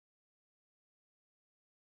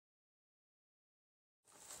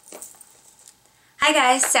Hi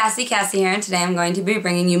guys, Sassy Cassie here, and today I'm going to be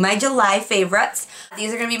bringing you my July favorites.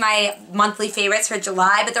 These are going to be my monthly favorites for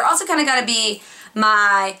July, but they're also kind of going to be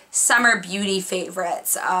my summer beauty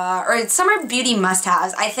favorites, or summer beauty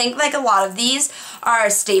must-haves. I think like a lot of these are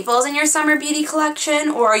staples in your summer beauty collection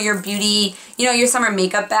or your beauty, your summer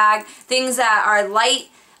makeup bag. Things that are light,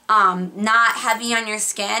 not heavy on your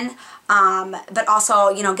skin, but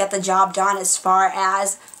also, get the job done as far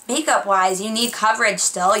as makeup wise. You need coverage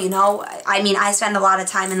still, I mean, I spend a lot of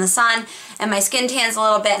time in the sun and my skin tans a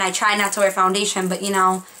little bit and I try not to wear foundation, but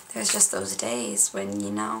there's just those days when,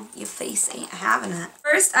 your face ain't having it.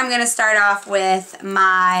 First, I'm going to start off with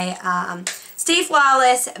my Stay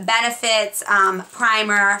Flawless Benefits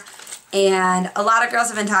primer, and a lot of girls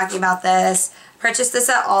have been talking about this. Purchased this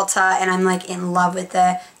at Ulta and I'm like in love with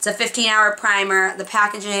it. It's a 15-hour primer. The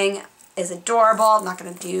packaging is adorable. I'm not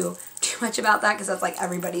going to do too much about that because that's like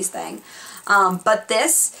everybody's thing. But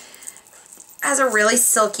this has a really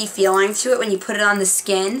silky feeling to it when you put it on the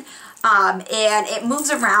skin. And it moves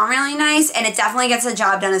around really nice, and it definitely gets the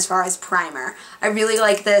job done as far as primer. I really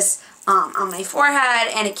like this on my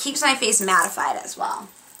forehead, and it keeps my face mattified as well.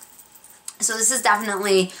 So this has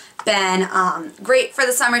definitely been great for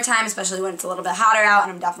the summertime, especially when it's a little bit hotter out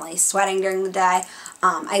and I'm definitely sweating during the day.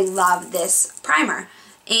 I love this primer.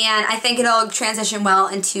 And I think it'll transition well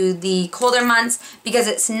into the colder months because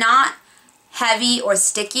it's not heavy or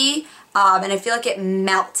sticky, and I feel like it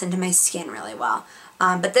melts into my skin really well.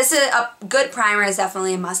 But this is a good primer, is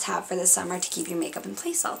definitely a must-have for this summer to keep your makeup in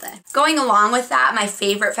place all day. Going along with that, my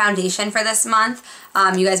favorite foundation for this month,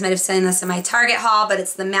 you guys might have seen this in my Target haul, but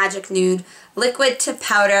it's the Magic Nude Liquid to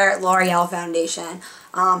Powder L'Oreal Foundation.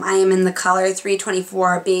 I am in the color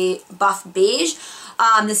 324 Buff Beige.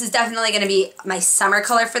 This is definitely going to be my summer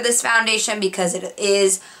color for this foundation because it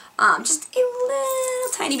is just a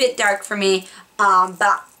little tiny bit dark for me,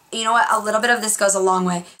 but you know what, a little bit of this goes a long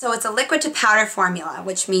way. So it's a liquid to powder formula,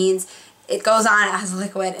 which means it goes on as a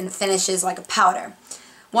liquid and finishes like a powder.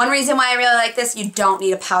 One reason why I really like this, you don't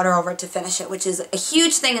need a powder over it to finish it, which is a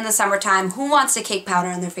huge thing in the summertime. Who wants to cake powder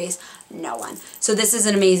on their face? No one. So this is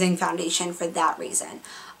an amazing foundation for that reason.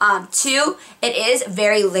 Two, it is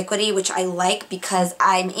very liquidy, which I like because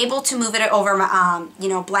I'm able to move it over my,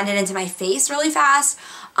 blend it into my face really fast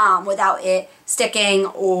without it sticking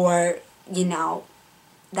or,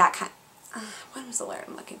 that kind. What was the word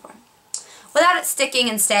I'm looking for? Without it sticking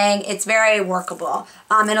and staying, it's very workable.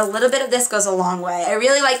 And a little bit of this goes a long way. I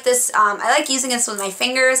really like this. I like using this with my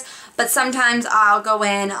fingers, but sometimes I'll go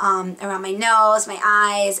in around my nose, my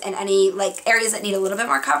eyes, and any like areas that need a little bit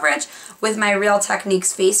more coverage with my Real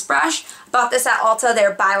Techniques face brush. Bought this at Ulta.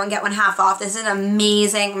 They're buy one, get one half off. This is an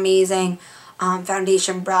amazing, amazing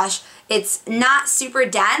foundation brush. It's not super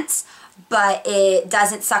dense, but it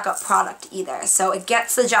doesn't suck up product either. So it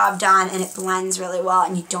gets the job done and it blends really well,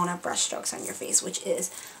 and you don't have brush strokes on your face, which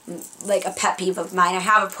is like a pet peeve of mine. I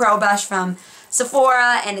have a Pro Brush from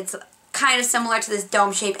Sephora and it's kind of similar to this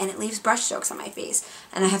dome shape and it leaves brush strokes on my face.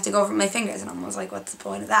 And I have to go over my fingers and I'm almost like, what's the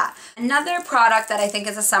point of that? Another product that I think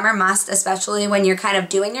is a summer must, especially when you're kind of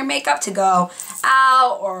doing your makeup to go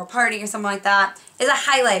out or party or something like that, is a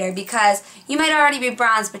highlighter, because you might already be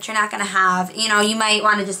bronzed, but you're not going to have, you might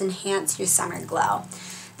want to just enhance your summer glow.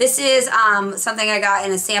 This is something I got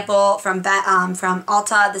in a sample from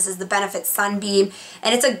Ulta. This is the Benefit Sunbeam,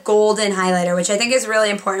 and it's a golden highlighter, which I think is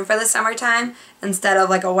really important for the summertime instead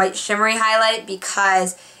of like a white shimmery highlight,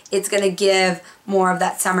 because it's going to give more of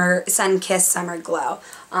that summer, sun-kissed summer glow.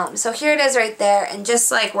 So here it is right there, and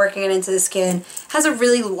just like working it into the skin, has a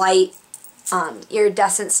really light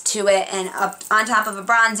iridescence to it, and up on top of a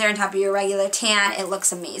bronzer, on top of your regular tan, it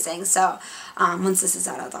looks amazing. So once this is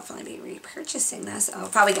out, I'll definitely be repurchasing this. It'll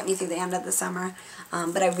probably get me through the end of the summer,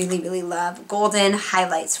 but I really, really love golden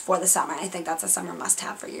highlights for the summer. I think that's a summer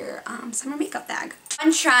must-have for your summer makeup bag.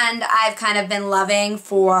 One trend I've kind of been loving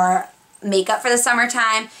for makeup for the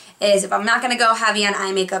summertime is, if I'm not going to go heavy on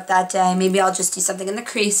eye makeup that day, maybe I'll just do something in the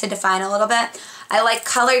crease to define a little bit. I like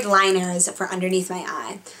colored liners for underneath my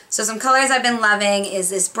eye. So some colors I've been loving is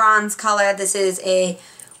this bronze color. This is a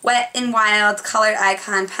Wet n Wild Colored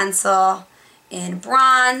Icon Pencil in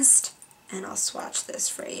bronzed, and I'll swatch this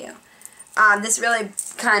for you. This really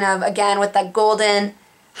kind of, again, with that golden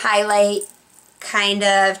highlight kind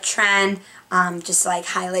of trend, just like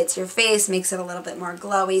highlights your face, makes it a little bit more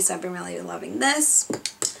glowy, so I've been really loving this.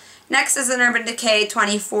 Next is an Urban Decay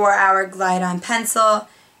 24-Hour Glide On Pencil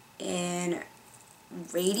in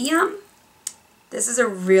Radium. This is a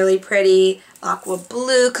really pretty aqua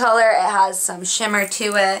blue color. It has some shimmer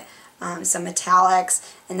to it, some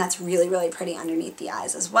metallics, and that's really, really pretty underneath the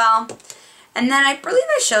eyes as well. And then I believe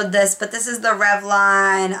I showed this, but this is the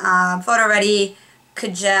Revlon Photo Ready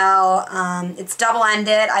Kajal. It's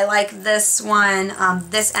double-ended. I like this one,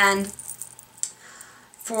 this end,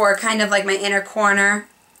 for kind of like my inner corner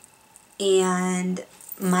and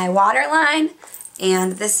my waterline.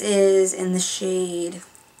 And this is in the shade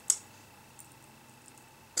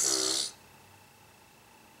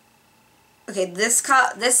okay, this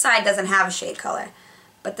side doesn't have a shade color,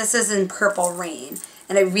 but this is in Purple Rain.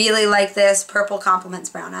 And I really like this. Purple complements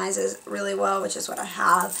brown eyes really well, which is what I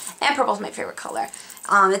have. And purple's my favorite color.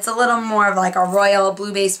 It's a little more of like a royal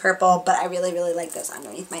blue-based purple, but I really, really like this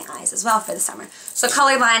underneath my eyes as well for the summer. So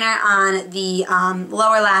color liner on the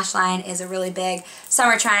lower lash line is a really big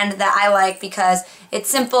summer trend that I like because it's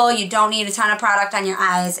simple, you don't need a ton of product on your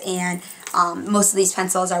eyes, and most of these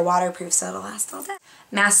pencils are waterproof, so it'll last all day.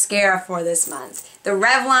 Mascara for this month. The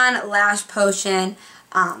Revlon Lash Potion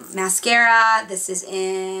mascara. This is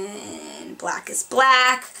in Black is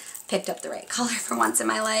Black. Picked up the right color for once in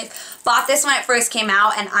my life. Bought this when it first came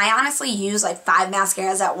out, and I honestly use like 5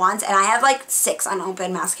 mascaras at once, and I have like 6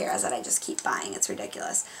 unopened mascaras that I just keep buying. It's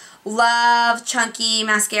ridiculous. Love chunky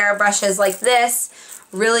mascara brushes like this.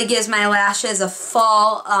 Really gives my lashes a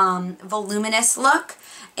full voluminous look,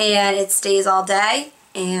 and it stays all day,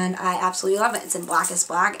 and I absolutely love it. It's in Black is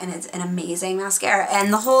Black, and it's an amazing mascara.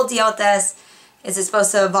 And the whole deal with this is it's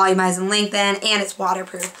supposed to volumize and lengthen, and it's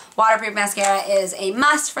waterproof. Waterproof mascara is a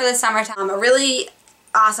must for the summertime. A really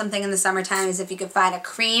awesome thing in the summertime is if you could find a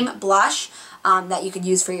cream blush that you could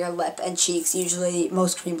use for your lip and cheeks. Usually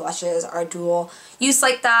most cream blushes are dual use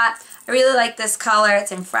like that. I really like this color.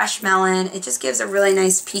 It's in Fresh Melon. It just gives a really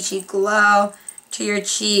nice peachy glow to your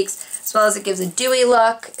cheeks, as well as it gives a dewy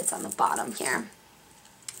look. It's on the bottom here.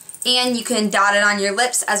 And you can dot it on your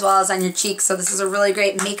lips as well as on your cheeks, so this is a really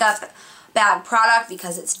great makeup bag product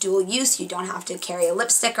because it's dual use. You don't have to carry a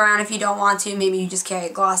lipstick around if you don't want to. Maybe you just carry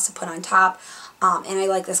a gloss to put on top. And I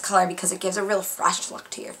like this color because it gives a real fresh look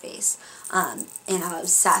to your face. And I'm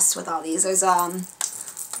obsessed with all these. There's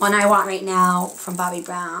one I want right now from Bobbi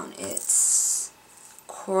Brown. It's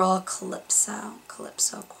Coral Calypso.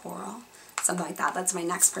 Calypso Coral. Something like that. That's my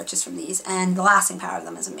next purchase from these. And the lasting power of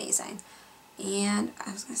them is amazing. And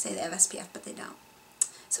I was going to say they have SPF, but they don't.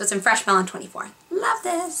 So it's in Fresh Melon 24. Love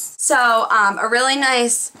this. So a really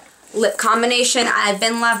nice lip combination I've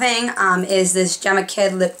been loving is this Jemma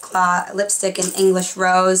Kid lipstick in English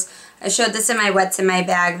Rose. I showed this in my What's in My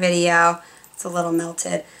Bag video. It's a little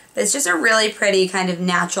melted. But it's just a really pretty kind of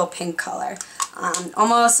natural pink color.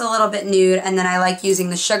 Almost a little bit nude. And then I like using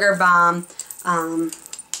the Sugarboom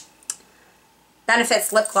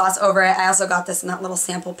Benefits lip gloss over it. I also got this in that little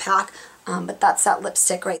sample pack. But that's that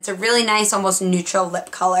lipstick, right? It's a really nice, almost neutral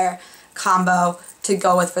lip color combo to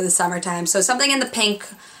go with for the summertime. So something in the pink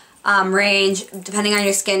range, depending on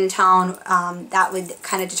your skin tone, that would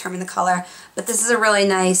kind of determine the color. But this is a really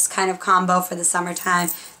nice kind of combo for the summertime.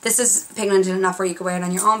 This is pigmented enough where you can wear it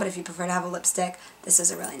on your own, but if you prefer to have a lipstick, this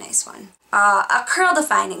is a really nice one. A curl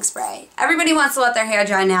defining spray. Everybody wants to let their hair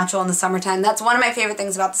dry natural in the summertime. That's one of my favorite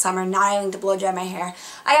things about the summer, not having to blow dry my hair.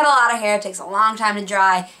 I got a lot of hair, it takes a long time to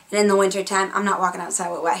dry, and in the winter time, I'm not walking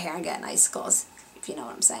outside with wet hair and getting icicles, if you know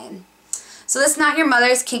what I'm saying. So this Not Your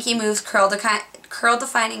Mother's Kinky Moves Curl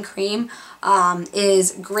Defining Cream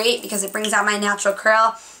is great because it brings out my natural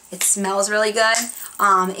curl. It smells really good,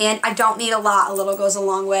 and I don't need a lot. A little goes a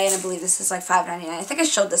long way, and I believe this is like $5.99. I think I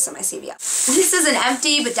showed this in my CVS. This is an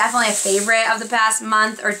empty, but definitely a favorite of the past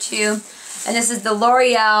month or two, and this is the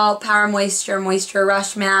L'Oreal Power Moisture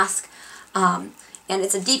Rush Mask, and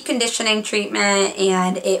it's a deep conditioning treatment,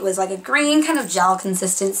 and it was like a green kind of gel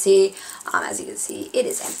consistency. As you can see, it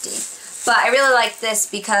is empty. But I really like this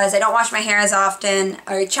because I don't wash my hair as often,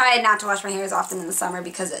 or I try not to wash my hair as often in the summer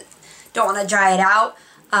because I don't want to dry it out.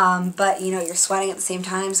 But you know, you're sweating at the same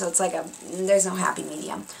time, so it's like there's no happy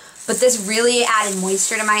medium. But this really added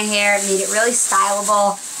moisture to my hair, made it really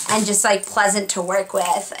stylable and just like pleasant to work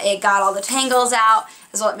with. It got all the tangles out,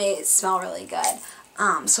 as well as it made it smell really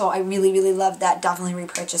good. So I really, really loved that. Definitely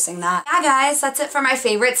repurchasing that. Yeah, guys, that's it for my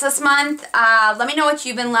favorites this month. Let me know what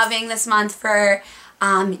you've been loving this month for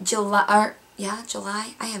July.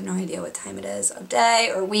 I have no idea what time it is of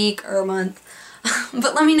day or week or month.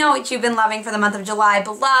 But let me know what you've been loving for the month of July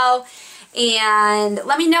below. And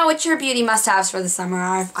let me know what your beauty must-haves for the summer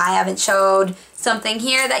are. If I haven't showed something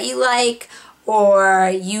here that you like, or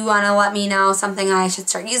you want to let me know something I should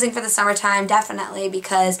start using for the summertime, definitely,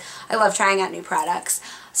 because I love trying out new products.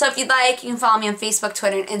 So if you'd like, you can follow me on Facebook,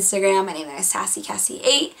 Twitter, and Instagram. My name is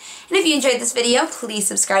SassyCassie8. And if you enjoyed this video, please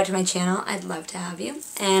subscribe to my channel. I'd love to have you.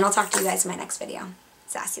 And I'll talk to you guys in my next video.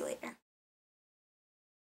 Sassy later.